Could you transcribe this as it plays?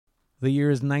The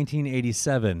year is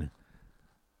 1987.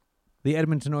 The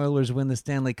Edmonton Oilers win the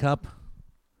Stanley Cup.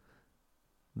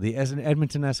 The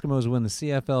Edmonton Eskimos win the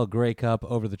CFL Grey Cup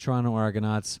over the Toronto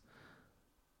Argonauts.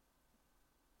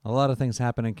 A lot of things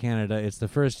happen in Canada. It's the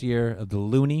first year of the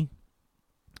loonie,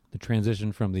 the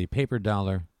transition from the paper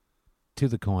dollar to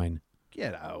the coin.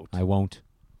 Get out. I won't.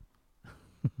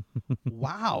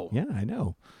 Wow. Yeah, I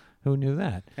know. Who knew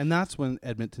that? And that's when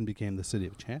Edmonton became the city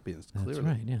of champions, clearly. That's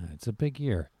right, yeah. It's a big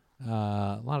year.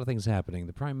 A lot of things happening.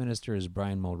 The Prime Minister is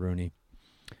Brian Mulroney,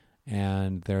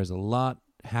 and there's a lot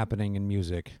happening in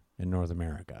music in North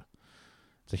America.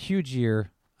 It's a huge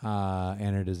year,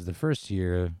 and it is the first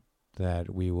year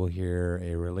that we will hear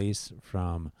a release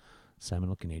from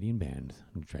seminal Canadian band,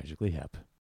 Tragically Hip.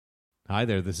 Hi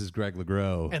there, this is Greg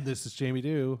LeGros. And this is Jamie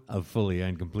Dew. Of Fully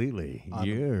and Completely.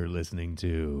 You're listening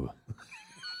to...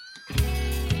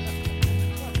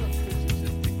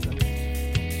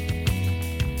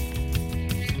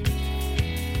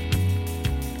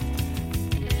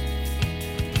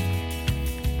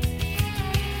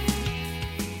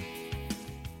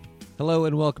 Hello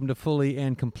and welcome to Fully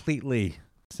and Completely.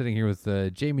 Sitting here with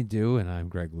Jamie Dew, and I'm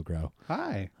Greg LeGros.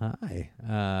 Hi. Hi.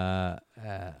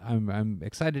 I'm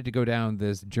excited to go down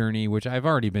this journey, which I've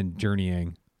already been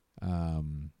journeying.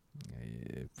 I've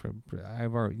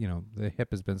already, the hip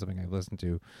has been something I've listened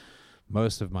to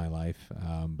most of my life,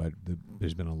 but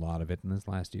there's been a lot of it in this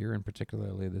last year, and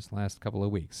particularly this last couple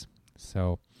of weeks.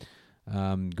 So,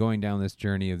 going down this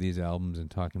journey of these albums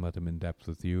and talking about them in depth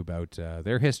with you about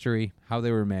their history, how they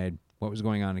were made, what was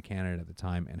going on in Canada at the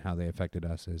time, and how they affected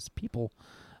us as people,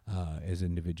 as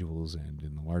individuals, and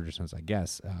in the larger sense, I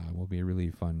guess, will be a really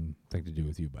fun thing to do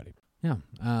with you, buddy. Yeah.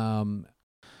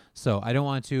 So I don't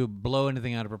want to blow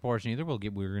anything out of proportion either. We're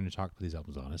going to talk about these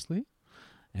albums honestly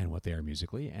and what they are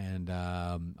musically. And I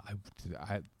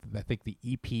think the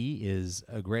EP is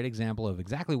a great example of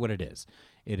exactly what it is.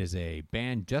 It is a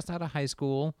band just out of high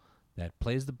school that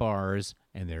plays the bars,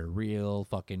 and they're real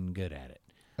fucking good at it.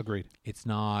 Agreed. It's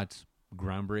not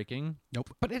groundbreaking. Nope.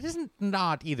 But it isn't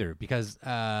not either, because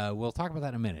we'll talk about that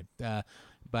in a minute.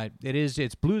 But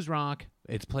it's blues rock.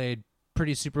 It's played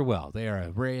pretty super well. They are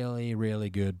a really, really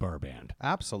good bar band.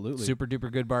 Absolutely. Super duper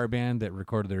good bar band that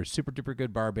recorded their super duper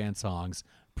good bar band songs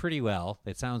pretty well.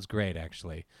 It sounds great,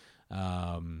 actually.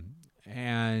 And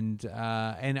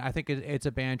I think it's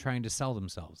a band trying to sell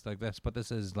themselves. Like that's what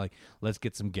this is. Like, let's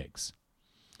get some gigs.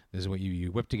 This is what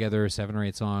you whip together 7 or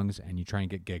 8 songs and you try and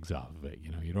get gigs off of it.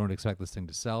 You don't expect this thing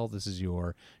to sell. This is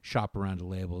your shop around the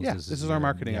labels. Yeah, this is our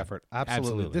marketing effort.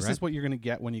 Absolutely. This right? is what you're going to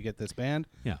get when you get this band.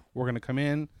 Yeah. We're going to come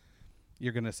in.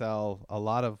 You're going to sell a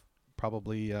lot of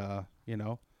probably, yeah,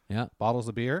 bottles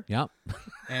of beer. Yeah.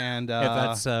 And if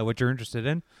that's what you're interested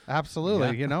in.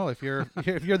 Absolutely. Yeah. If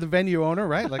you're the venue owner,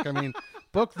 right? Like, I mean,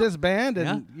 book this band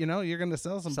and, you're going to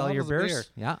sell some bottles your beers. of beer.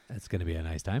 Yeah. It's going to be a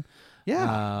nice time. Yeah.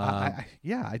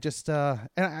 I just,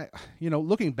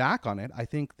 looking back on it, I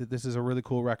think that this is a really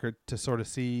cool record to sort of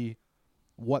see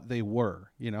what they were.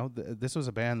 This was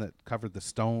a band that covered the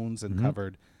Stones and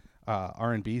covered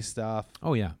R&B stuff.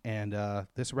 Oh, yeah. And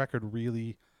this record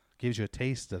really gives you a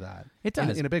taste of that. It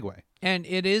does. In a big way. And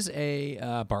it is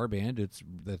a bar band.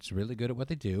 That's really good at what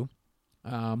they do,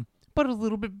 but a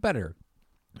little bit better.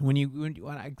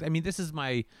 This is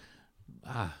my...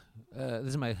 I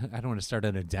don't want to start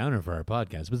on a downer for our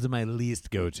podcast, but this is my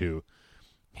least go-to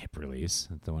hip release.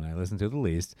 It's the one I listen to the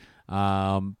least.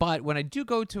 But when I do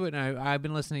go to it, and I've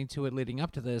been listening to it leading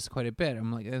up to this quite a bit,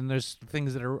 I'm like, and there's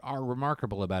things that are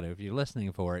remarkable about it if you're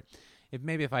listening for it.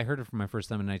 If I heard it for my first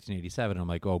time in 1987, I'm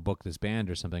like, oh, book this band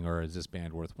or something, or is this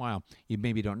band worthwhile? You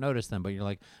maybe don't notice them, but you're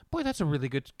like, boy, that's a really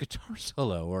good guitar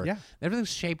solo, or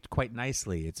everything's shaped quite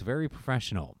nicely. It's very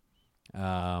professional.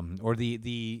 Or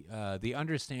the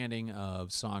understanding of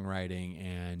songwriting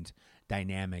and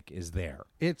dynamic is there.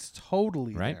 It's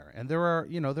totally right? there, and there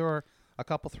are a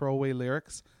couple throwaway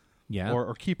lyrics,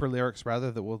 or keeper lyrics rather,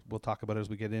 that we'll talk about as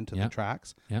we get into the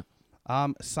tracks. Yeah,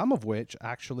 some of which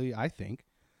actually I think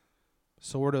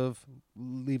sort of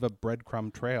leave a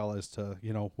breadcrumb trail as to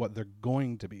what they're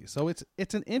going to be. So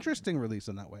it's an interesting release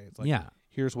in that way. It's like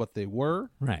here's what they were,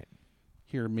 right?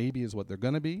 Here maybe is what they're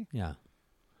going to be. Yeah.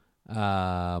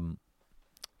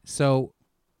 So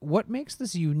what makes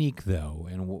this unique, though,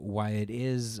 and why it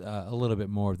is a little bit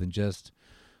more than just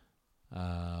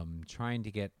trying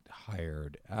to get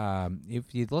hired?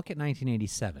 If you look at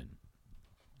 1987,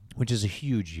 which is a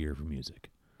huge year for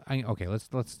music.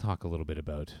 Let's talk a little bit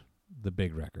about the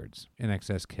big records: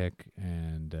 INXS Kick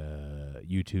and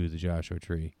U2, The Joshua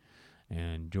Tree,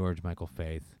 and George Michael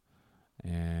Faith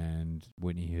and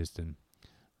Whitney Houston.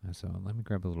 So let me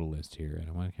grab a little list here, and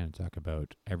I want to kind of talk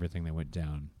about everything that went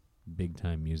down big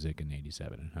time music in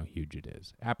 '87 and how huge it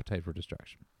is. Appetite for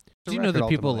Destruction. Do you record know that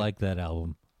people ultimately. like that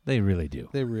album? They really do.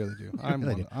 They really do. I'm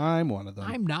really one of them.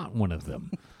 I'm not one of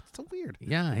them. It's so weird.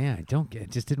 Yeah, I don't get.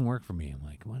 It just didn't work for me. I'm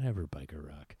like, whatever, biker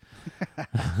rock.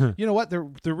 You know what? There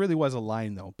really was a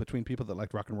line though between people that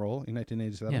liked rock and roll in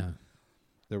 1987. Yeah,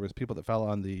 There was people that fell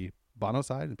on the Bono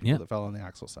side and people that fell on the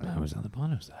Axl side. I was on the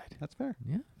Bono side. That's fair.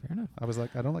 Yeah, fair enough. I was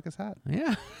like, I don't like his hat.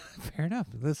 Yeah, fair enough.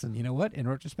 Listen, you know what? In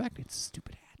retrospect, it's a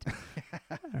stupid hat.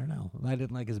 I don't know. I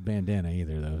didn't like his bandana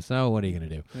either, though. So what are you going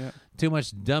to do? Yeah. Too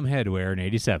much dumb headwear in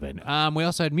 '87. We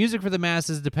also had Music for the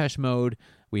Masses, Depeche Mode.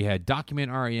 We had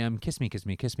Document REM, Kiss Me, Kiss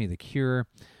Me, Kiss Me, The Cure.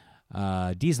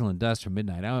 Diesel and Dust from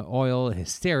Midnight Oil,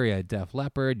 Hysteria, Def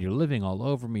Leppard, You're Living All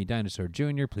Over Me, Dinosaur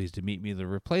Jr., Pleased to Meet Me, The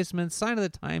Replacements, Sign of the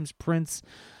Times, Prince,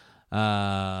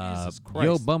 Jesus Christ.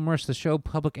 Yo Bum Rush the Show,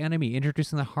 Public Enemy,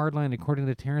 Introducing the Hardline according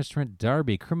to Terrence Trent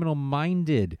D'Arby, Criminal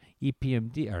Minded,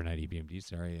 Boogie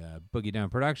Down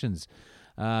Productions,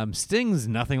 Sting's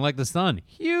Nothing Like the Sun,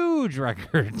 huge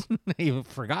record, a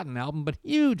forgotten album, but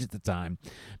huge at the time.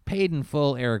 Paid in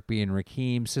Full, Eric B. and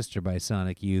Rakim, Sister by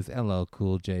Sonic Youth, LL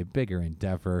Cool J, Bigger and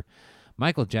Deffer,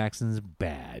 Michael Jackson's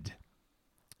Bad.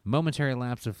 Momentary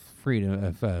Lapse of Freedom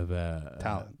of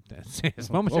Talent. Yes,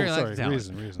 Momentary Lapse of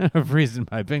Talent. Reason. Of Reason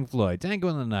by Pink Floyd, Tango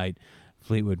in the Night,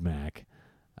 Fleetwood Mac.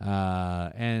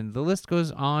 And the list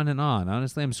goes on and on.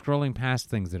 Honestly, I'm scrolling past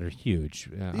things that are huge.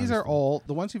 These are all,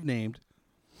 the ones you've named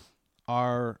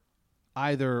are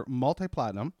either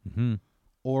multi-platinum Mm-hmm.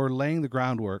 or laying the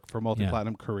groundwork for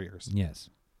multi-platinum careers.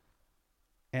 Yes.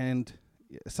 And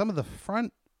some of the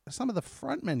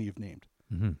frontmen you've named,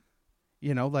 Mm-hmm.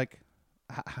 you know, like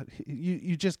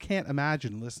you just can't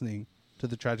imagine listening to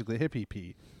the Tragically Hip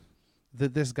EP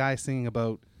that this guy singing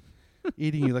about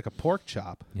eating you like a pork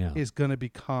chop is going to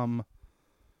become,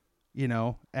 you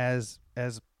know, as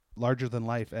larger than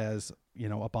life as, you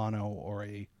know, a Bono or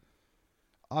a,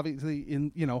 obviously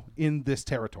in this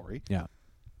territory. Yeah.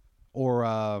 Or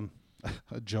a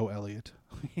Joe Elliott,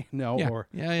 you know, or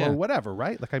whatever,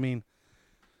 right? Like, I mean,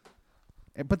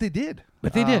 but they did.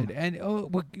 But they did. And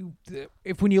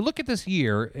when you look at this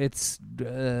year, it's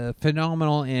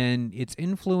phenomenal in its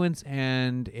influence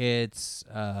and its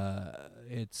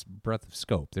breadth of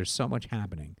scope. There's so much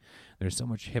happening. There's so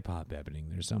much hip-hop happening.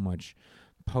 There's so much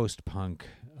post-punk,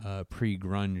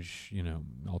 pre-grunge, you know,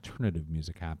 alternative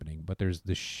music happening. But there's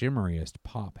the shimmeriest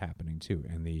pop happening, too,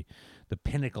 and the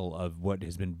pinnacle of what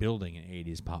has been building in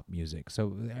 80s pop music.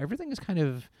 So everything is kind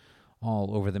of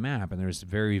all over the map, and there's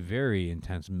very, very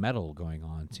intense metal going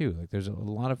on too. Like there's a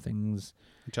lot of things.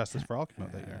 Justice for All came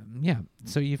out that year. Yeah,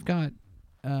 so you've got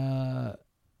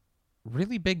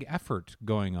really big effort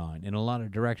going on in a lot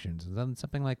of directions, and then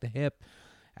something like The Hip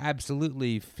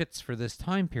absolutely fits for this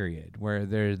time period where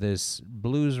there's this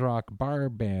blues rock bar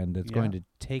band that's going to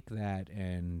take that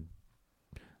and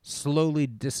slowly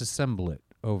disassemble it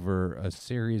over a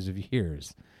series of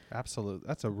years. Absolutely,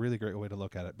 that's a really great way to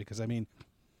look at it, because I mean,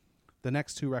 the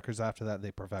next two records after that, they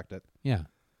perfect it. Yeah.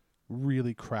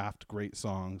 Really craft great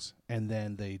songs, and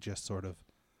then they just sort of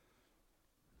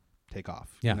take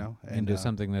off, you know? Into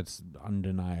something that's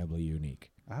undeniably unique.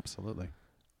 Absolutely.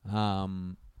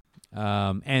 And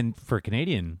for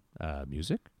Canadian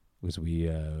music, because we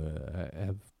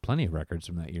have plenty of records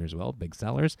from that year as well, big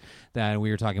sellers. That we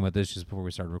were talking about this just before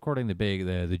we started recording.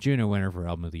 The Juno winner for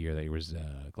Album of the Year that year was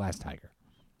Glass Tiger.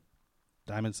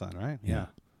 Diamond Sun, right? Yeah.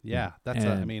 Yeah, that's.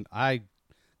 I mean,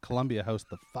 Columbia housed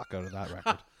the fuck out of that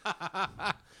record.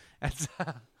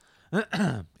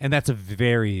 And that's a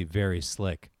very, very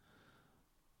slick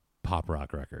pop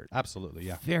rock record. Absolutely,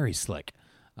 yeah. Very slick,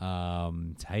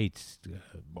 tight,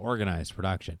 organized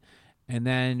production. And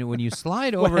then when you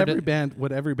slide over,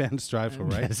 what every band strives for,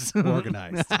 right? Yes.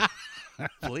 Organized.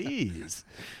 Please.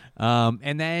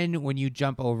 And then when you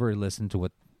jump over and listen to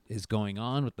what is going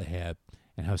on with The Hip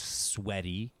and how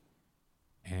sweaty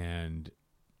and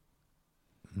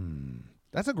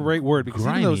that's a great word, because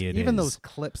even those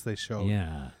clips they showed.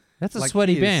 Yeah. That's a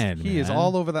sweaty band. He is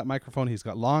all over that microphone. He's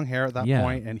got long hair at that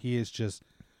point, and he is just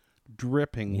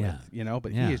dripping with, you know,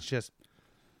 but he is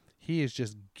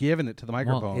just giving it to the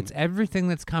microphone. Well, it's everything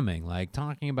that's coming. Like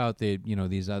talking about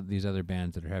these other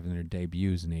bands that are having their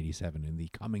debuts in '87 in the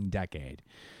coming decade.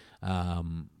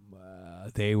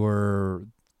 They were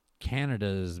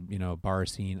Canada's, bar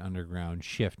scene underground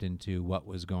shift into what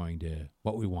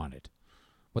we wanted,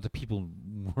 what the people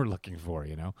were looking for,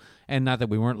 and not that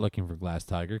we weren't looking for Glass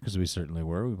Tiger, because we certainly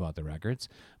were. We bought the records,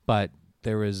 but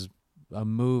there was a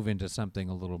move into something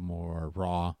a little more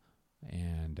raw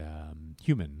and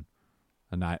human.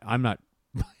 And I'm not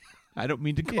I don't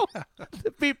mean to call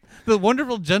the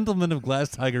wonderful gentleman of Glass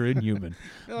Tiger inhuman,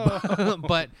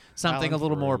 but something Alan a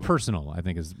little more Frew. personal. I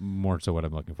think is more so what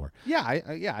I'm looking for. Yeah, I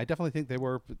definitely think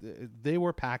they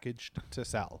were packaged to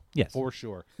sell. Yes. For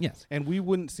sure. Yes, And we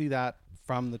wouldn't see that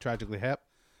from the Tragically Hip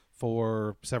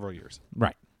for several years.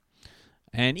 right.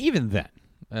 And even then,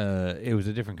 it was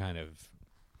a different kind of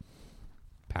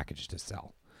package to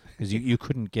sell because you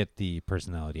couldn't get the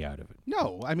personality out of it.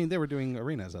 No, I mean they were doing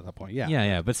arenas at that point. Yeah.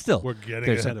 Yeah, but still, We're getting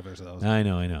there's ahead of ourselves. I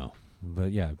know.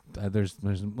 But yeah, there's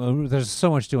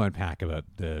so much to unpack about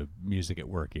the music at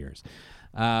work years.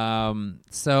 This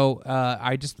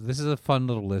is a fun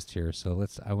little list here. So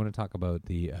I want to talk about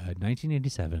the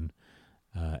 1987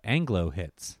 Anglo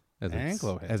hits. As it's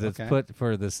okay. put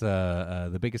for this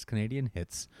the biggest Canadian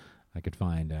hits I could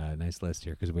find. A nice list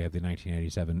here because we have the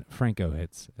 1987 Franco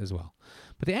hits as well.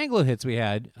 But the Anglo hits we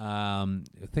had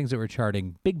things that were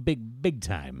charting big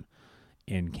time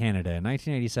in Canada in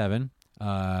 1987.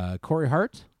 Corey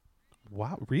Hart,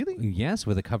 Wow, really? yes,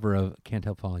 with a cover of "Can't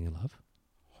Help Falling in Love."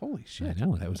 Holy shit! I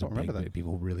know that was I a don't remember big. that.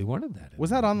 People really wanted that.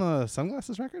 Was that on the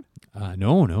Sunglasses record?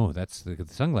 No. That's the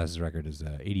Sunglasses record is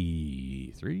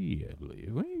 83, I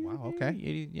believe. Wow, okay.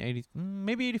 80,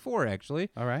 maybe 84 actually.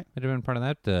 All right. Might have been part of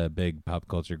that big pop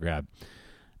culture grab.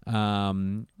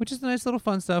 Which is nice little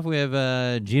fun stuff. We have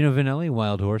Gino Vanelli,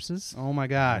 Wild Horses. Oh my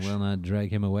gosh. Will not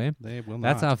drag him away. They will not.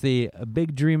 That's off the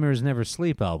Big Dreamers Never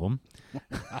Sleep album,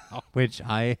 which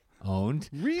I owned.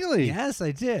 Really? Yes, I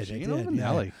did. Gino I did,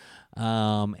 Vanelli. yeah.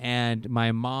 And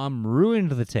my mom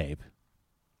ruined the tape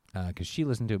because she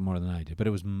listened to it more than I did, but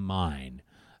it was mine.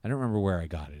 I don't remember where I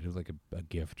got it. It was like a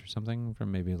gift or something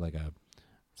from maybe like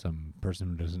some person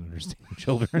who doesn't understand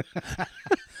children.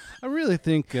 I really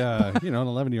think an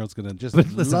 11-year-old's gonna just But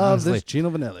listen, love honestly, this Gino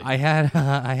Vanelli. I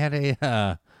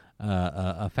had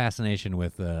a fascination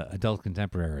with adult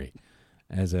contemporary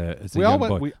as a We young all boy.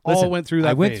 went- we all went through that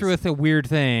I went phase. through a weird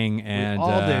thing, and we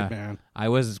all did, man. I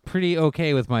was pretty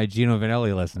okay with my Gino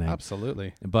Vanelli listening.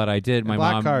 Absolutely. But I did. My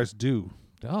Black mom. cars do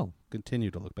Oh, continue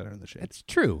to look better in the shade. it's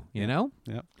true. You know.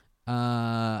 Yep.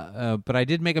 But I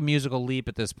did make a musical leap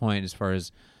at this point as far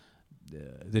as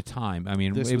the time. I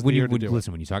mean, This was when the you year to do it.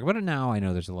 listen, when you talk about it now, I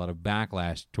know there's a lot of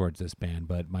backlash towards this band.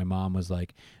 But my mom was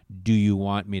like, "Do you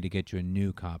want me to get you a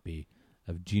new copy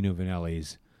of Gino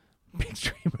Vanelli's Big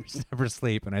Dreamers Never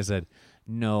Sleep?" And I said,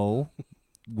 "No.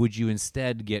 Would you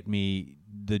instead get me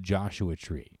the Joshua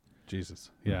Tree?"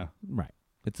 Jesus. Yeah. Right.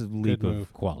 It's a leap of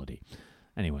move. quality.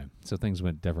 Anyway, so things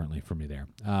went differently for me there.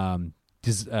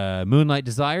 Moonlight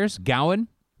Desires, Gowan.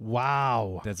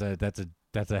 Wow. That's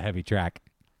a heavy track.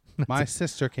 My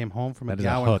sister came home from a That is a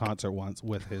Gowan hook. concert once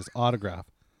with his autograph,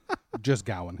 just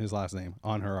Gowan, his last name,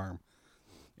 on her arm,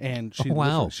 and she Oh,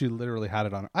 wow. she literally had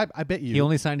it on her. I bet you He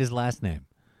only signed his last name.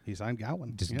 he signed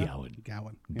Gowan, Just yeah. Gowan.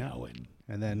 Gowan, yeah. Gowan.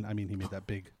 And then he made that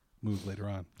big move later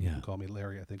on. Yeah. Call Me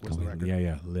Larry, I think was Call the me, record.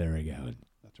 yeah, Larry Gowan.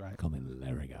 That's right. Call me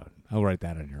Larry Gowan. I'll write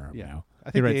that on your arm Yeah. now. I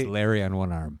He think writes they- Larry on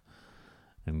one arm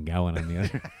and Gowan on the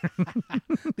other.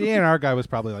 The A&R guy was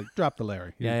probably like, drop the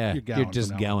Larry. Yeah. You're, Gowan You're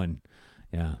just from now on.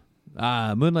 Gowan.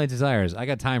 Yeah. Moonlight Desires. I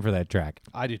got time for that track.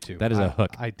 I do too. That is a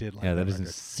hook. I did like Yeah, that that is a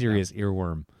record. serious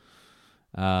earworm.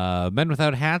 Men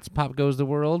Without Hats, Pop Goes the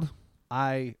World.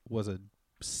 I was a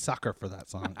sucker for that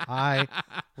song. I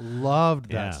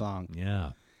loved that song.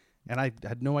 Yeah. And I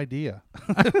had no idea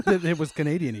that it was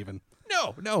Canadian even.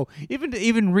 No.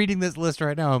 Even reading this list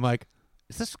right now, I'm like,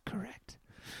 is this correct?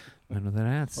 Men Without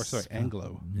Hats. Or sorry,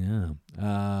 Anglo.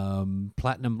 Yeah.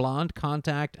 Platinum Blonde,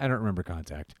 Contact. I don't remember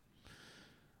Contact.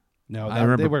 No, I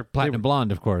remember they were Platinum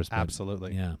Blonde, of course. But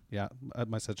absolutely. Yeah. Yeah.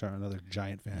 My sister, another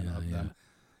giant fan Yeah, of yeah. them.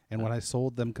 And when I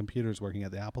sold them computers working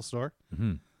at the Apple store,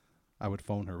 Mm-hmm. I would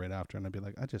phone her right after and I'd be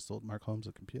like, I just sold Mark Holmes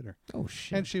a computer. Oh,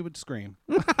 shit. And she would scream.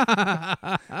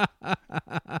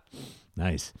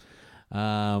 Nice.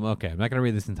 Okay, I'm not going to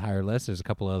read this entire list. There's a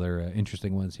couple other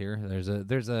interesting ones here. This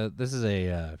is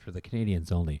a for the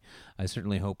Canadians only. I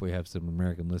certainly hope we have some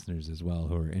American listeners as well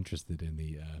who are interested in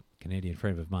the Canadian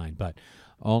frame of mind. But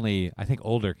only, I think,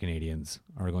 older Canadians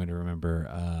are going to remember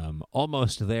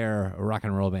almost their rock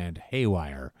and roll band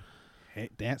Haywire. Hey,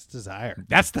 Dance Desire.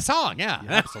 That's the song, yeah.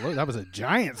 Yeah, absolutely. That was a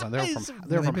giant song. They're It's from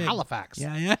really big. Halifax.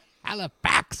 Yeah,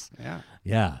 Halifax. Yeah.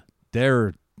 Yeah,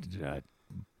 they're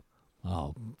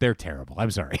they're terrible.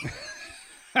 I'm sorry.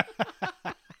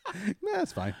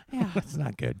 That's fine. Yeah, it's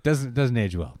not good. Doesn't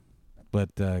age well,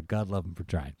 but God love them for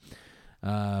trying.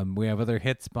 We have other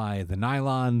hits by the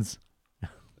Nylons.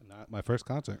 Not my first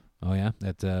concert. Oh yeah,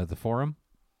 at the Forum,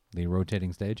 the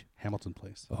rotating stage. Hamilton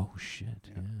Place. Oh shit!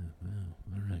 Yeah, wow.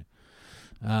 All right.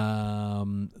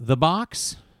 The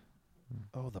Box,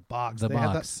 Oh, the Box. The They had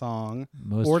that Box. song,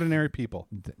 Most Ordinary People.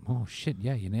 Oh shit!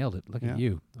 Yeah, you nailed it. Look Yeah. at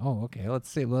you. Oh, okay. Let's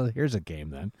see. Well, here's a game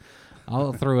then.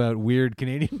 I'll throw out weird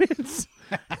Canadian bands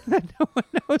that no one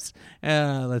knows.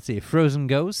 Let's see. Frozen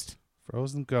Ghost.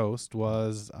 Frozen Ghost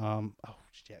was, oh,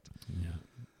 shit. Yeah.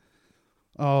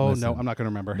 Oh, Listen, no, I'm not going to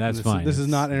remember. that's this, fine. This is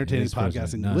not It entertaining is Frozen.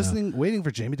 podcasting. No, no. Listening, waiting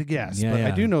for Jamie to guess. Yeah, but I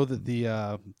yeah. do know that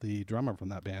the drummer from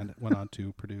that band went on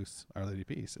to produce Our Lady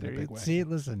Peace in a big way. See,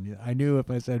 listen. I knew if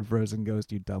I said Frozen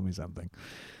Ghost, you'd tell me something.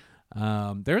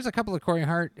 There's a couple of Corey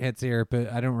Hart hits here,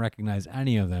 but I don't recognize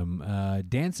any of them.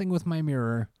 Dancing with My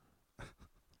Mirror.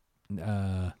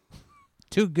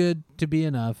 Too Good to Be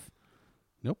Enough.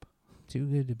 Nope. Too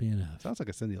Good to Be Enough. Sounds like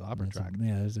a Cyndi Lauper track.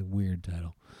 That's a weird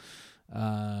title.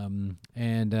 Then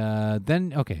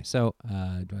so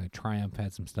Triumph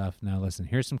had some stuff. Now listen,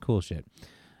 here's some cool shit.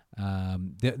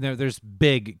 There's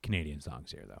big Canadian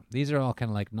songs here though. These are all kind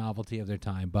of like novelty of their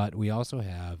time, but we also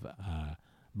have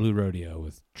Blue Rodeo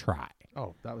with Try.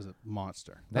 Oh, that was a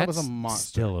monster. That was a monster.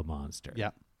 Still a monster.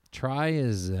 Yeah. Try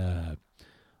is that's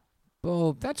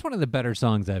one of the better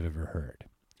songs I've ever heard.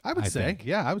 I would say. think.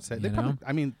 Yeah, I would say. They You probably, know?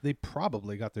 I mean, they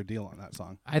probably got their deal on that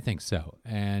song. I think so.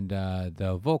 And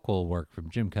the vocal work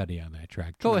from Jim Cuddy on that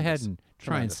track. Go ahead Tremendous. and try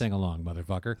Tremendous. and sing along,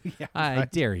 motherfucker. Yeah, I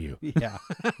right. dare you. Yeah.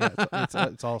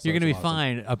 It's also You're going to be awesome.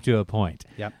 fine up to a point.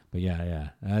 Yep. But yeah,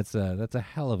 that's a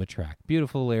hell of a track.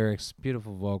 Beautiful lyrics,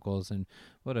 beautiful vocals, and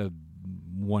what a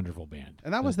wonderful band.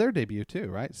 And that was their debut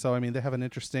too, right? So I mean, they have an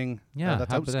interesting. Yeah,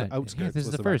 that's how about that? Outskirts. Yeah, this is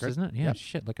was the first, record. isn't it? Yeah, Yep.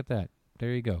 shit, look at that. There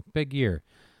you go. Big year.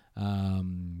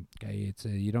 It's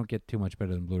you don't get too much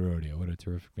better than Blue Rodeo. What a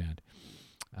terrific band.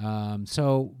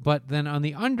 But then on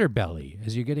the underbelly,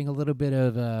 as you're getting a little bit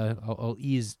of I'll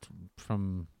ease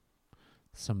from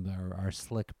some of our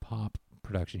slick pop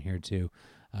production here too.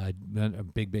 A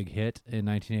big hit in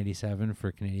 1987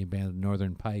 for Canadian band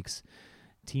Northern Pikes,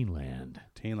 Teenland.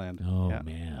 Teenland. Oh Yeah.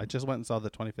 man, I just went and saw the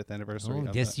 25th anniversary. oh,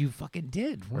 of yes, the, you fucking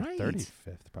did, or right?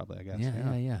 35th, probably. I guess.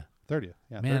 Yeah. 30th.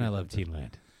 Yeah. Man, 30th I love anniversary.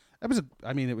 Teenland. It was.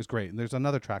 It was great. And there's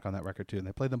another track on that record too, and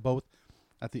they played them both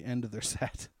at the end of their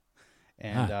set.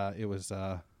 And it was,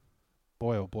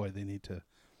 boy, oh boy, they need to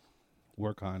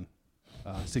work on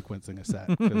sequencing a set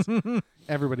because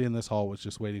everybody in this hall was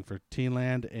just waiting for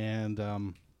Teenland and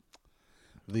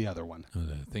the other one. Oh,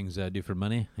 the things I do for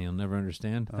money, you'll never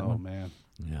understand. That Oh one? man,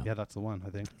 Yeah. yeah, that's the one.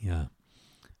 I think. Yeah.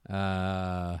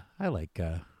 I like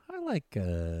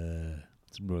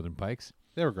some Northern Pikes.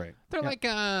 They were great. They're Yeah. like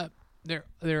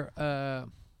they're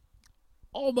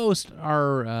almost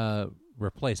our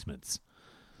replacements.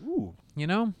 Ooh, You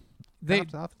know? They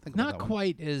I'll have to think about not that one.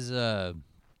 quite as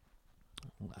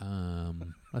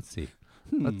let's see.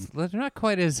 They're not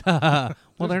quite as well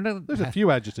they're not There's a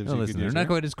few adjectives no, you listen, could they're use. not here.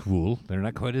 quite as cool. They're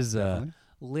not quite as Definitely.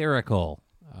 lyrical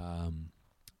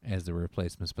as the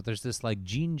replacements, but there's this like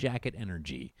jean jacket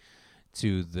energy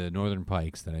to the Northern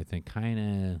Pikes that I think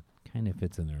kind of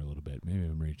fits in there a little bit. Maybe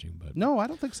I'm reaching, but No, I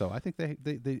don't think so. I think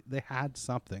they had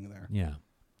something there. yeah,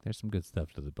 there's some good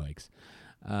stuff to the Pikes.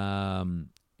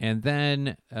 And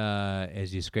then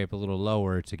as you scrape a little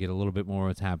lower to get a little bit more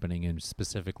what's happening in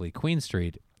specifically Queen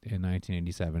Street in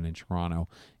 1987 in Toronto.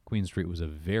 Queen Street was a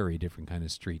very different kind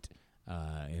of street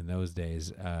in those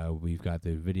days. We've got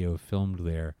the video filmed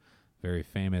there, very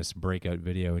famous breakout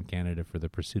video in Canada for The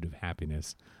Pursuit of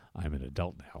Happiness. I'm an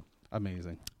adult now.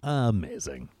 Amazing.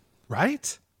 Amazing.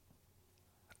 Right?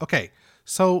 Okay,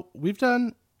 so we've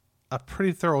done a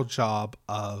pretty thorough job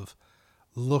of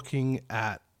looking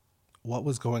at what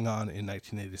was going on in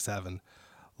 1987.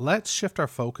 Let's shift our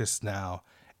focus now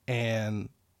and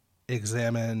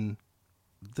examine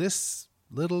this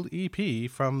little EP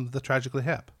from the Tragically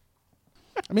Hip.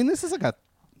 I mean, this is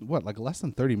like less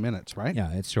than 30 minutes, right?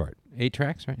 Yeah, it's short. 8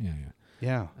 tracks, right? Yeah.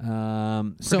 Yeah.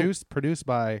 Produced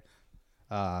by,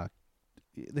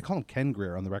 they call him Ken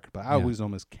Greer on the record, but I always know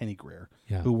him as Kenny Greer,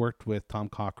 Yeah. who worked with Tom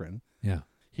Cochrane. Yeah.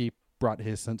 He brought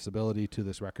his sensibility to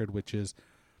this record, which is,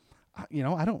 I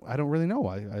don't really know.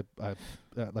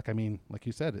 Like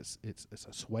you said, it's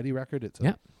a sweaty record.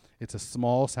 It's a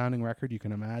small sounding record. You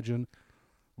can imagine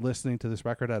listening to this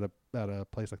record at a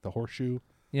place like the Horseshoe.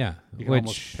 Yeah. You can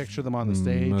almost picture them on the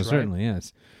stage, Most right? certainly,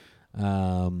 yes.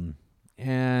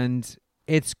 And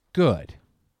it's good.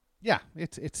 Yeah,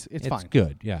 it's fine.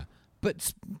 Good, yeah.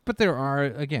 But there are,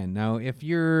 again, now if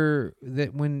you're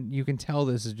that when you can tell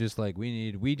this is just like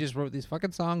we just wrote these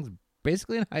fucking songs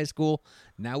basically in high school.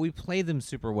 Now we play them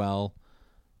super well.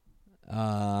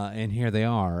 And here they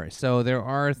are. So there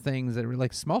are things that are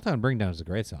like Small Town Bring Down is a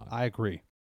great song. I agree.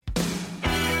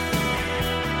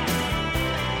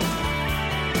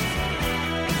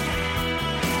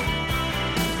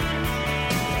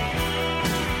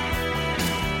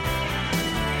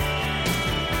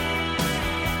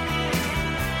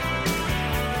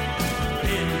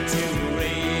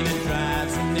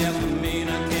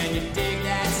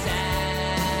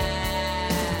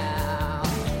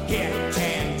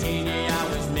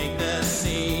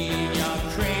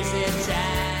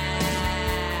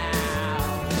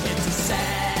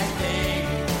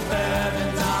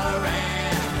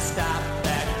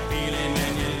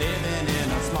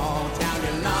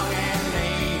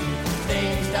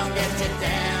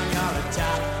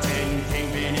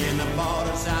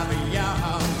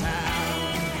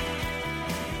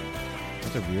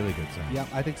 That's a really good song. Yeah,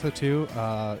 I think so too.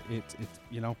 It's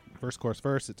verse chorus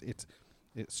verse. It's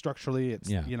structurally it's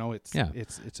Yeah. it's Yeah.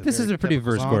 it's a This very is a pretty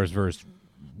typical verse song. chorus verse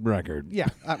record. Yeah,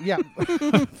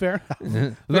 fair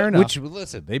enough. Fair enough. Which,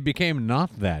 listen, they became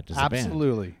not that as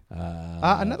Absolutely. a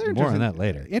band. Another more on interesting- that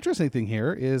later. Interesting thing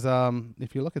here is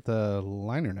if you look at the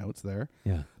liner notes there,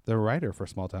 Yeah, the writer for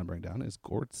Small Town Bringdown is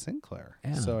Gord Sinclair.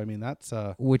 Yeah. So I mean that's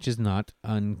which is not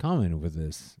uncommon with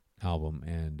this album.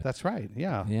 And that's right.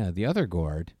 Yeah. yeah, the other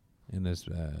Gord in this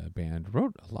band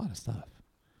wrote a lot of stuff.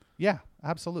 Yeah,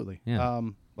 absolutely. Yeah.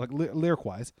 Like lyric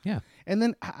wise. Yeah, And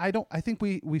then I think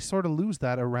we sort of lose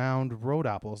that around Road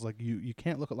Apples. Like you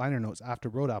can't look at liner notes after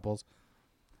Road Apples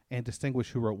and distinguish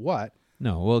who wrote what.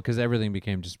 no, well, because everything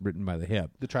became just written by the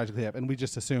hip. The Tragic Hip, and we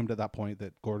just assumed at that point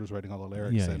that Gord was writing all the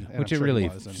lyrics. Yeah, and which I'm it sure he really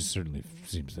was, and certainly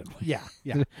seems that way.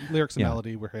 yeah, lyrics and Yeah.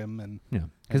 melody were him, and Yeah,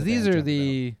 because the these band are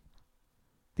jammed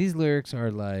these lyrics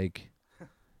are like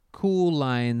cool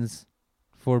lines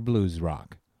for blues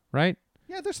rock, right?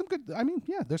 yeah, there's some good. I mean,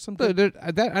 yeah, there's some But good.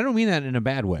 that I don't mean that in a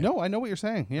bad way. No, I know what you're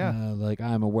saying. Yeah. Like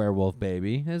I'm a werewolf,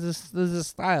 baby. There's a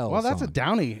style. Well, that's song. a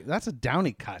downy. That's a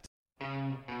downy cut.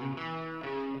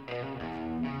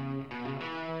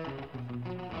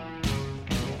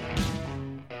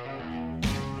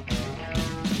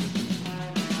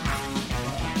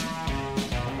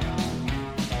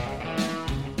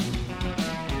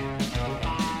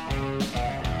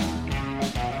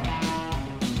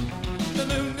 The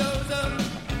moon goes up,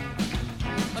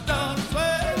 my tongue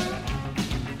swears.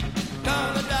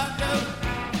 Call the doctor,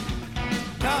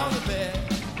 call the vet.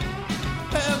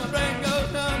 Well, my brain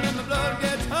goes numb and my blood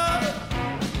gets hot.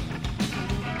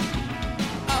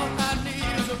 All I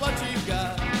need is what you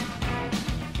got.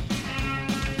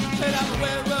 Said I'm a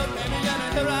werewolf, baby,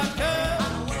 and here I come.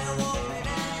 I'm a werewolf, baby.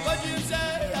 What'd you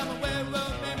say? I'm a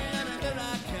werewolf, baby, and here I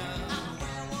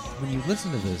come. When you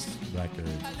listen to this record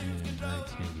in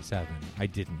 1987, I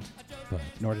didn't, but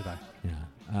Nor did I. yeah,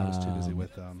 I was too busy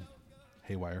with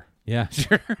Haywire. Yeah,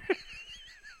 sure.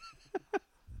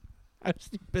 I was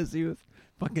too busy with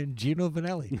fucking Gino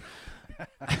Vanelli.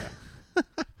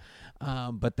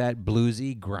 But that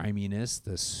bluesy griminess,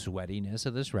 the sweatiness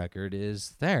of this record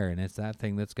is there, and it's that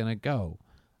thing that's going to go.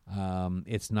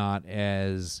 It's not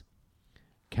as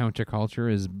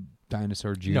counterculture as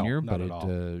Dinosaur Jr., not but at it, all.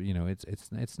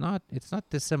 it's not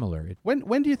dissimilar.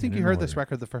 When do you think In you an heard this order.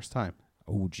 record the first time?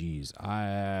 Oh, geez.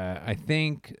 I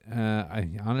think,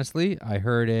 honestly, I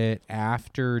heard it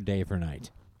after Day for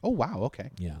Night. Oh wow,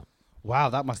 okay. Yeah. Wow,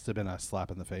 that must have been a slap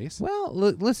in the face. Well,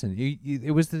 listen,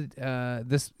 it was there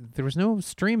was no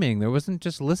streaming. There wasn't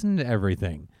just listen to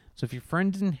everything. So if your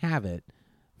friend didn't have it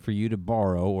for you to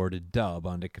borrow or to dub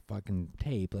onto fucking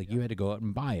tape, like you had to go out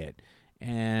and buy it.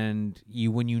 And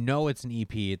when you know it's an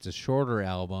EP, it's a shorter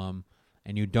album,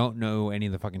 and you don't know any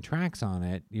of the fucking tracks on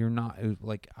it, you're not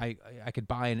like I could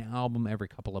buy an album every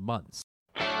couple of months.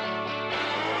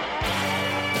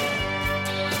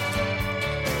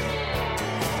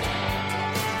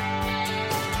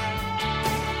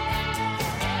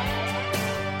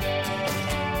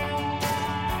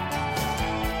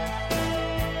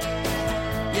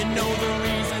 You know the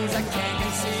reasons I can't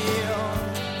conceal.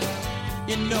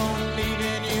 You know I'm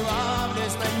leaving you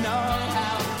obviously know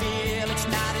how I feel. It's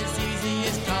not as easy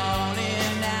as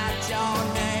calling out your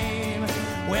name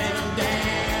when I'm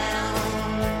down.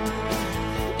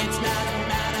 It's not a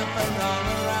matter for wrong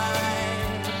or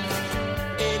right.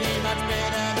 It ain't much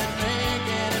better than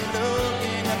drinking and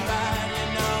looking to fight. You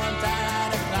know I'm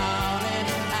tired of calling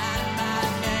out my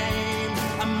name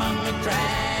among the crowd.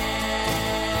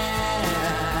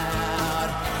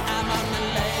 I'm on the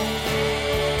lazy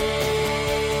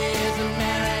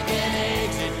American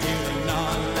exit to the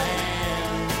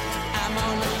Northland. I'm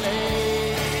on the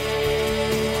lazy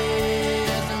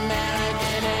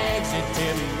American exit to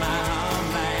my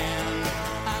homeland.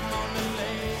 I'm on the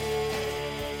lazy.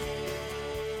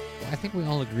 I think we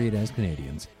all agreed as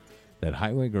Canadians that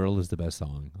Highway Girl is the best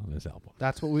song on this album.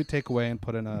 That's what we take away and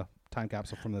put in a time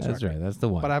capsule from this That's record. right. That's the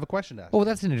one. But I have a question to ask. Oh,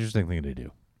 that's an interesting thing to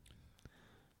do.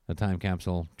 A time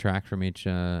capsule track from each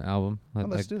album. Well,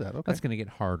 let's do that. Okay. That's going to get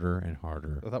harder and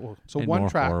harder. So and one more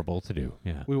track. horrible to do.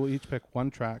 Yeah. We will each pick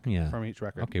one track Yeah. from each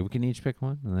record. Okay, we can each pick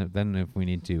one, and then if we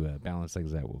need to balance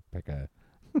things out, we'll pick a.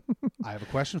 I have a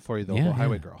question for you though Yeah, about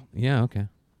Highway yeah. Girl. Yeah. Okay.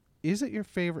 Is it your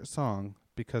favorite song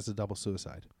because of Double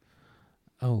Suicide?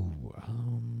 Oh,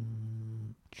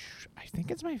 I think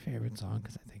it's my favorite song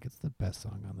because I think it's the best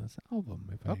song on this album.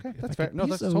 Okay, that's fair. No,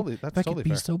 that's totally If I totally could be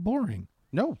fair. so boring.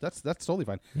 No, that's totally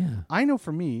fine. Yeah. I know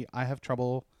for me, I have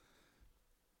trouble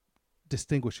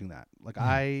distinguishing that. Like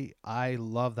I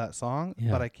love that song,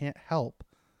 Yeah. but I can't help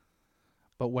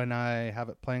but when I have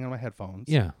it playing on my headphones,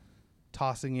 Yeah.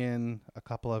 tossing in a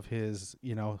couple of his,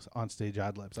 on stage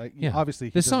ad libs. Yeah. Obviously,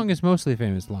 This song is mostly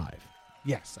famous live.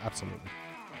 Yes, absolutely.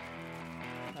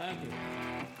 Thank you.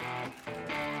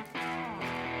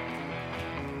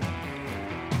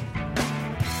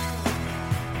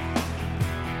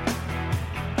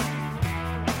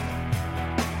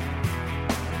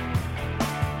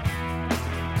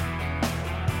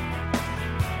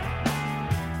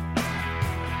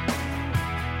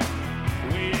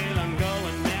 Well, I'm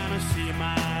going down to see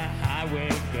my highway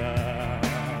girl.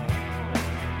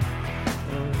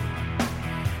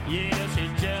 Yeah, she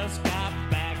just got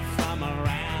back from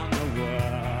around the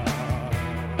world.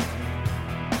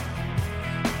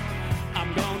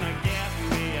 I'm gonna get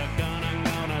me a gun, I'm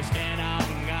gonna stand on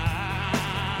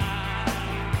guard.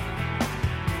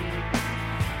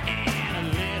 And a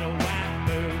little white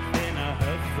booth in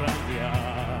her front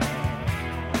yard.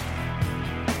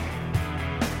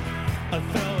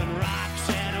 Throwing rocks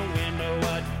at a window,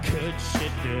 what could she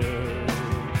do?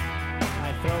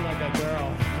 I throw like a girl.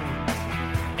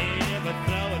 If I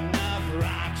throw enough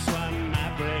rocks, one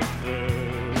might break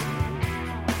through.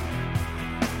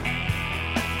 And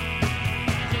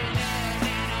you live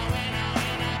in a window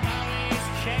in a police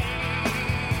chain.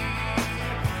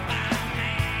 Oh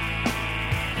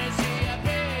man, is he a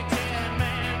big tin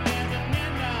man living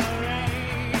in the rain?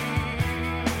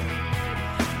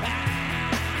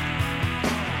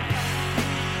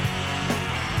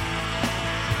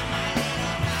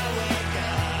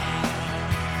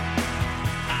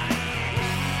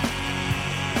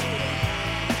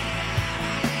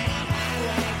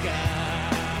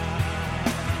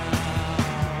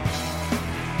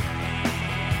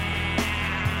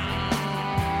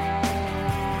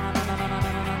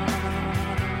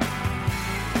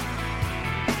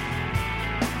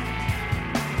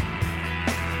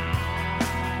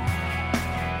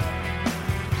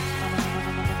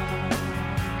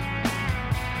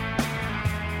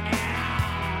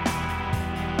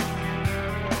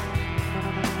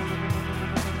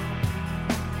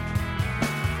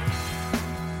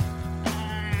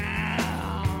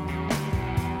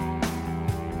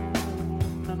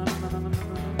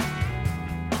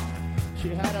 She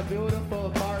had a beautiful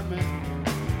apartment.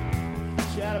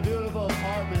 She had a beautiful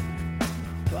apartment.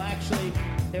 Well, actually,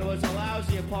 it was a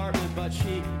lousy apartment, but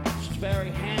she's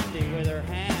very handy with her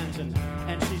hands, and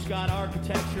she's got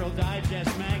Architectural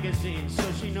Digest magazine, so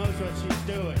she knows what she's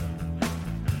doing.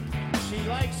 She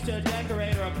likes to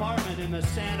decorate her apartment in the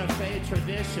Santa Fe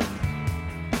tradition.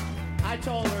 I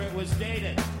told her it was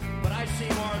dated, but I see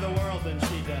more of the world than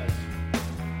she does.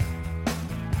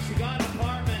 She got an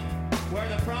apartment where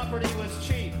the property was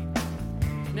cheap,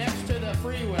 next to the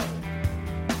freeway.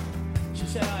 She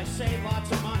said, I save lots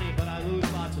of money, but I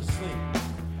lose lots of sleep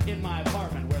in my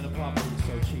apartment where the property is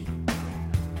so cheap.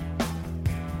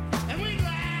 And we'd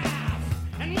laugh,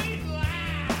 and we'd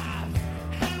laugh,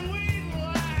 and we'd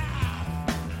laugh.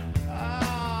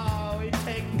 Oh, we'd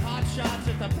take pot shots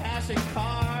at the passing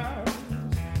car,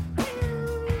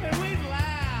 and we'd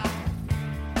laugh.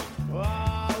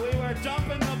 Oh, we were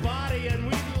dumping the body, and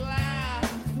we'd laugh.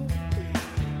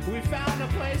 We found a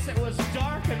place that was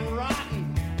dark and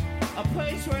rotten. A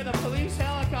place where the police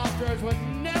helicopters would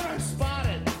never spot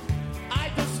it. I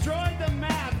destroyed the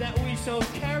map that we so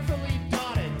carefully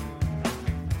dotted.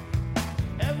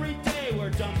 Every day we're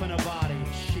dumping a body,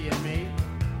 she and me.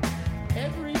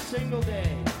 Every single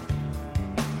day.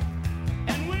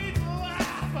 And we'd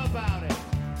laugh about it.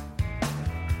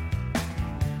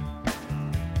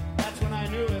 That's when I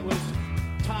knew it was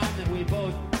time that we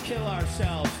both kill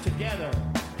ourselves together.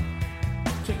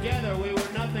 Together we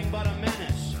were nothing but a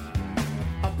menace.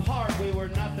 Apart, we were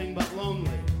nothing but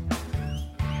lonely.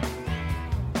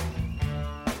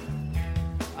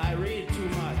 I read too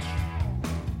much.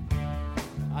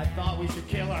 I thought we should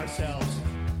kill ourselves.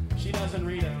 She doesn't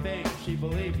read a thing. She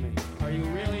believed me. Are you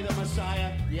really the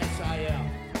Messiah? Yes, I am.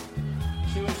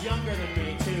 She was younger than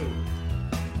me, too.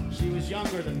 She was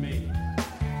younger than me.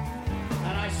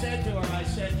 And I said to her, I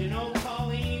said, you know,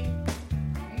 Colleen,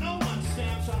 no one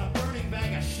stamps on a burning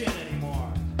bag of shit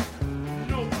anymore.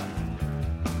 Nobody.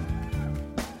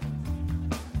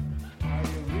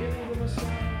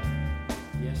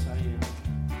 Yes, I am.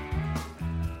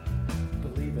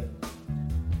 Believe it.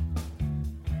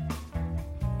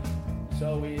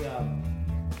 So we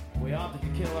opted to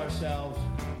kill ourselves,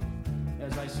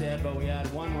 as I said, but we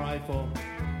had one rifle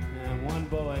and one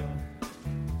bullet.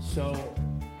 So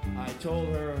I told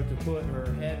her to put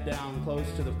her head down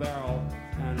close to the barrel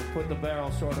and put the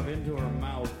barrel sort of into her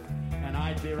mouth, and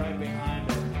I'd be right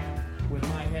behind her with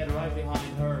my head right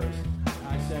behind hers.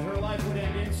 I said, her life would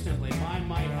end instantly. Mine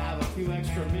might have a few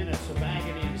extra minutes of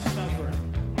agony and suffering.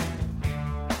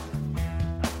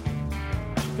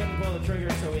 She couldn't pull the trigger,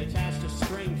 so we attached a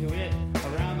string to it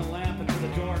around the lamp and to the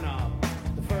doorknob.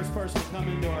 The first person to come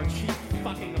into our cheap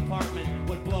fucking apartment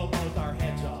would blow both our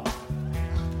heads off.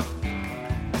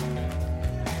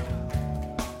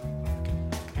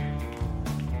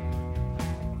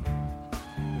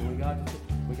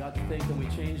 We got to thinking, we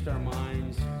changed our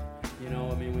minds. You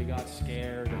know, I mean, we got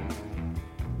scared and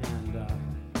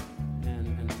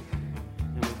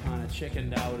we kind of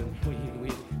chickened out, and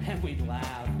we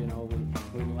laughed. You know,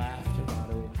 we laughed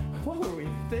about it. What were we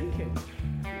thinking?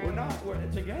 We're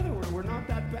together. We're not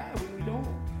that bad.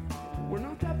 We're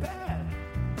not that bad.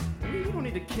 We don't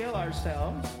need to kill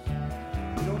ourselves.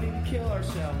 We don't need to kill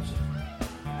ourselves.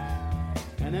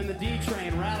 And then the D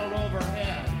train rattled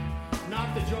overhead.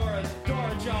 Knock the door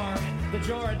ajar, the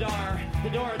door ajar, the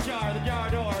door ajar, the jar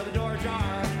door, the door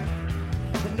ajar.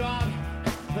 The knob,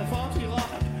 the faulty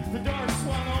lock, the door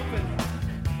swung open.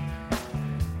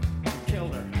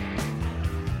 Killed her.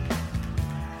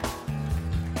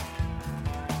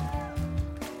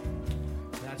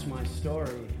 That's my story.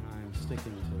 I'm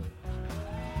sticking to it.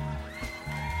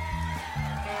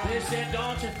 They said,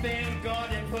 don't you think God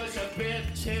did push a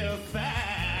bit too fast?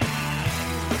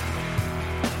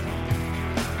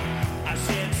 I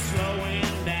said,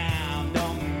 slowing down,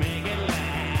 don't make it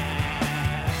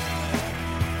last.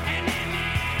 And in the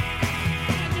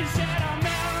end, you said, our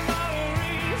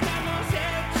memories, I'm gonna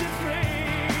set you free.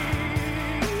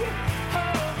 Oh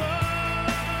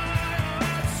boy,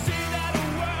 let's see that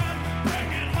word, bring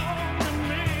it home to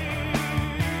me.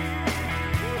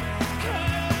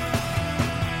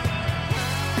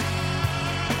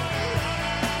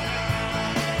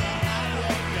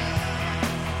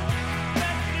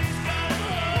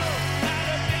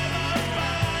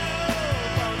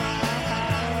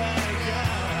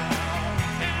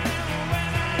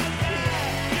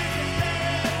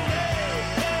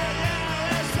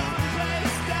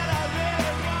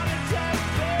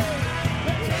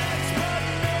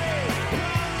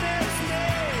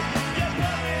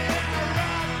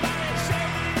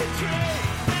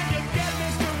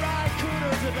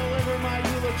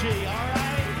 All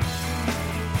right?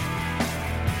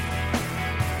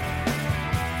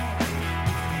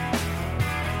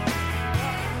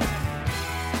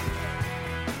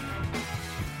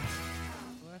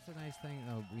 Well, that's a nice thing,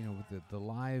 you know, with the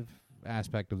live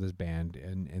aspect of this band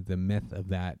and the myth of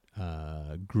that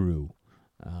grew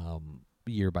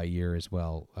year by year as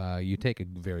well. You take a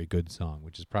very good song,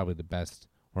 which is probably the best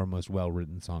or most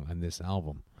well-written song on this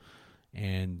album,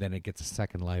 and then it gets a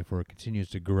second life where it continues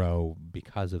to grow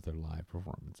because of their live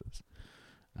performances.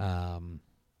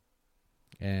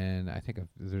 And I think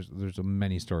there's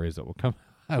many stories that will come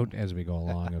out as we go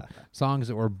along of songs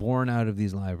that were born out of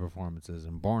these live performances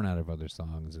and born out of other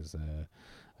songs as a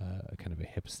kind of a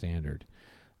hip standard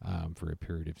for a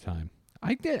period of time.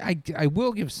 I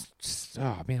will give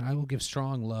I will give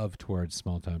strong love towards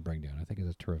Small Town Breakdown. I think it's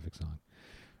a terrific song.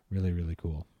 Really, really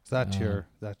cool. So that's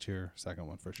your second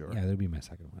one for sure. Yeah, that'd be my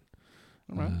second one.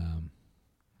 All right.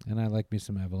 And I like me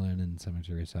some Evelyn and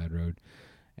Cemetery Side Road,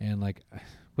 and like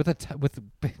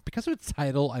because of its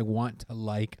title, I want to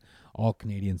like All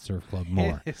Canadian Surf Club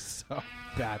more. It's so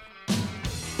bad.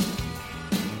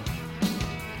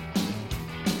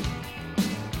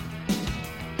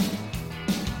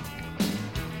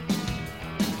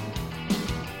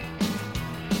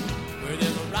 Where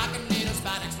there's a rockin' little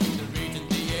spot next to the Regent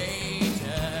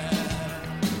Theater.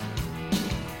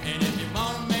 And if you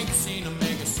wanna make a scene, I'll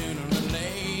make it sooner or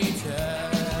later.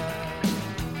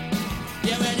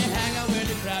 Yeah, when you hang out with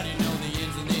the crowd, you know the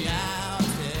ins and the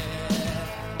outs. Yeah.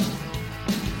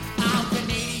 I'm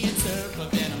Canadian surf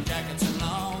club, denim jackets and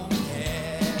long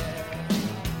hair.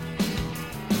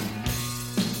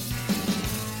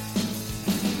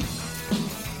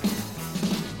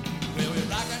 Well, we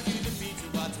rock out to the beach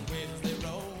and watch the waves as they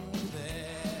roll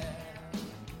there.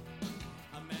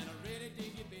 A man, I really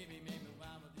dig you, baby, make me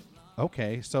wild with your blonde.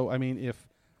 Okay, so I mean,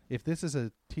 if this is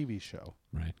a TV show,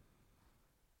 Right.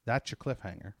 that's your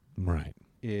cliffhanger. Right.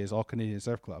 Is All Canadian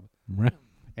Surf Club, Right.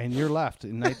 and you're left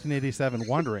in 1987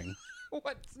 wondering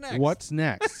What's next? what's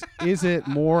next. Is it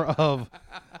more of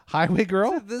Highway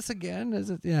Girl, this again? Is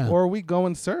it? Yeah. or are we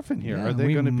going surfing here? Yeah, Are they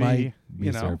we going to might be,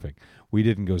 you know? surfing? We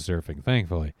didn't go surfing,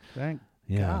 thankfully. Thank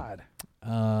Yeah. God.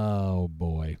 Oh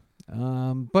boy.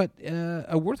 But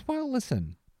a worthwhile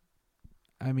listen.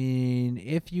 I mean,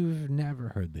 if you've never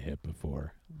heard the hip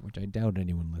before, which I doubt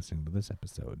anyone listening to this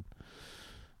episode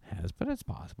has, but it's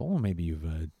possible. Maybe you've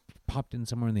popped in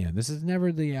somewhere in the end. This is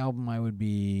never the album I would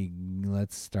be,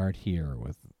 let's start here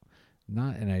with.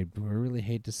 not, and I really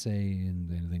hate to say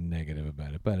anything negative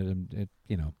about it, but it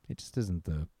just isn't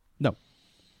the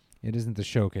it isn't the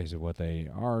showcase of what they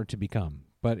are to become.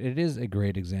 But it is a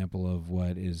great example of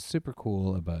what is super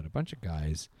cool about a bunch of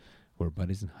guys who were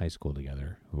buddies in high school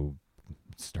together who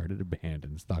started a band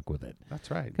and stuck with it. That's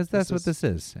right. Because that's what this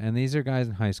is. And these are guys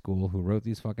in high school who wrote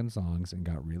these fucking songs and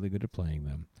got really good at playing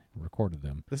them, recorded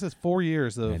them. This is 4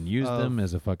 years of... And used them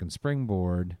as a fucking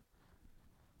springboard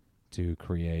to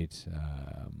create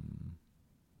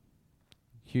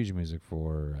huge music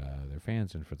for their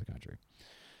fans and for the country.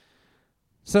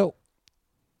 So...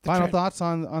 Final thoughts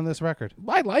on this record?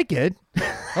 I like it.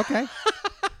 Okay.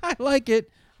 I like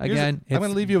it. Again, I'm going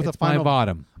to leave you with a final... my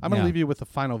bottom. I'm going to leave you with the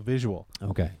final visual.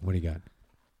 Okay. What do you got?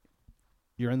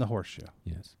 You're in the horseshoe.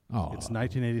 Yes. Oh. It's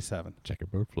 1987.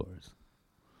 Checkerboard floors.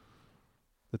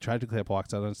 The Tragic Hip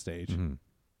walks out on stage. Mm-hmm.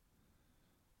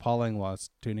 Paul Langlois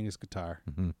tuning his guitar.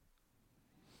 Mm-hmm.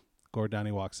 Gord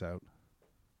Downie walks out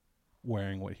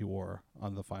wearing what he wore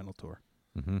on the final tour.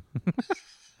 Mm-hmm.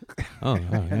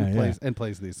 and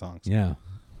plays these songs. Yeah.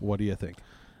 What do you think?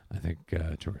 I think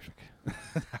terrific.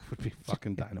 That would be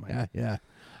fucking dynamite. Yeah.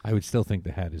 I would still think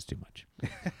the hat is too much.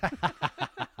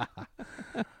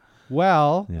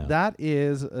 Well, Yeah. that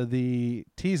is the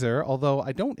teaser, although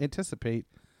I don't anticipate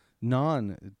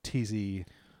non-teasy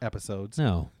episodes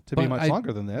No. to be much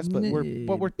longer than this, but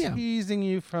we're Yeah. teasing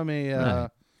you from a Right.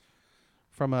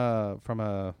 from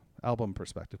a album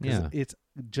perspective, because Yeah. it's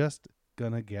just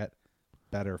gonna get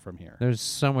better from here. There's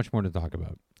so much more to talk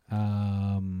about,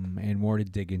 and more to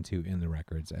dig into in the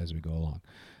records as we go along,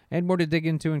 and more to dig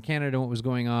into in Canada, what was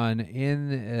going on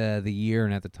in the year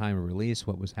and at the time of release,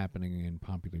 what was happening in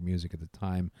popular music at the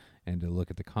time, and to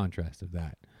look at the contrast of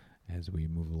that as we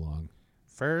move along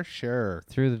For sure.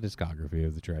 through the discography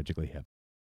of the Tragically Hip.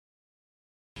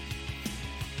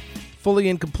 Fully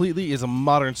and Completely is a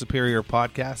Modern Superior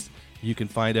podcast. You can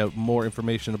find out more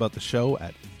information about the show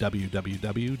at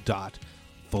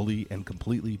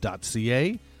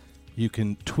www.fullyandcompletely.ca. You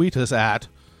can tweet us at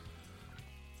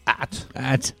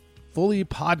Fully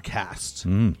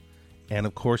Podcast. And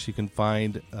of course, you can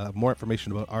find more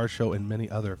information about our show and many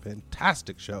other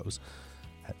fantastic shows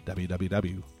at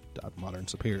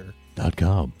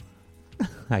www.modernsuperior.com.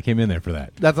 I came in there for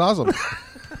that. That's awesome.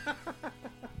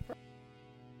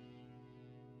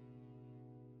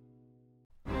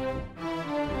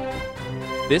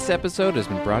 This episode has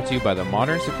been brought to you by the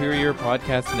Modern Superior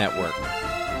Podcast Network.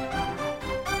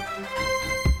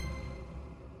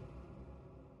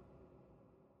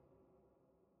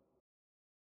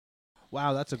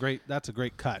 Wow, that's a great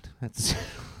cut. That's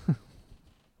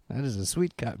that is a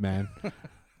sweet cut, man.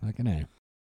 Fucking A.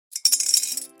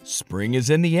 Spring is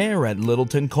in the air at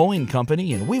Littleton Coin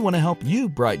Company, and we want to help you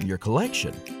brighten your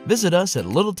collection. Visit us at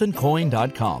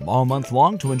littletoncoin.com all month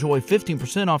long to enjoy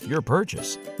 15% off your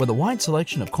purchase. With a wide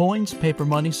selection of coins, paper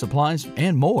money, supplies,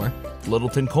 and more,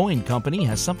 Littleton Coin Company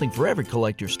has something for every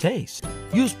collector's taste.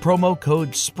 Use promo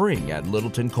code SPRING at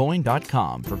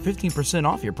littletoncoin.com for 15%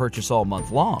 off your purchase all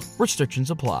month long. Restrictions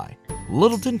apply.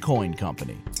 Littleton Coin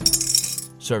Company.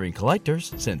 Serving collectors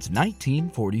since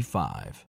 1945.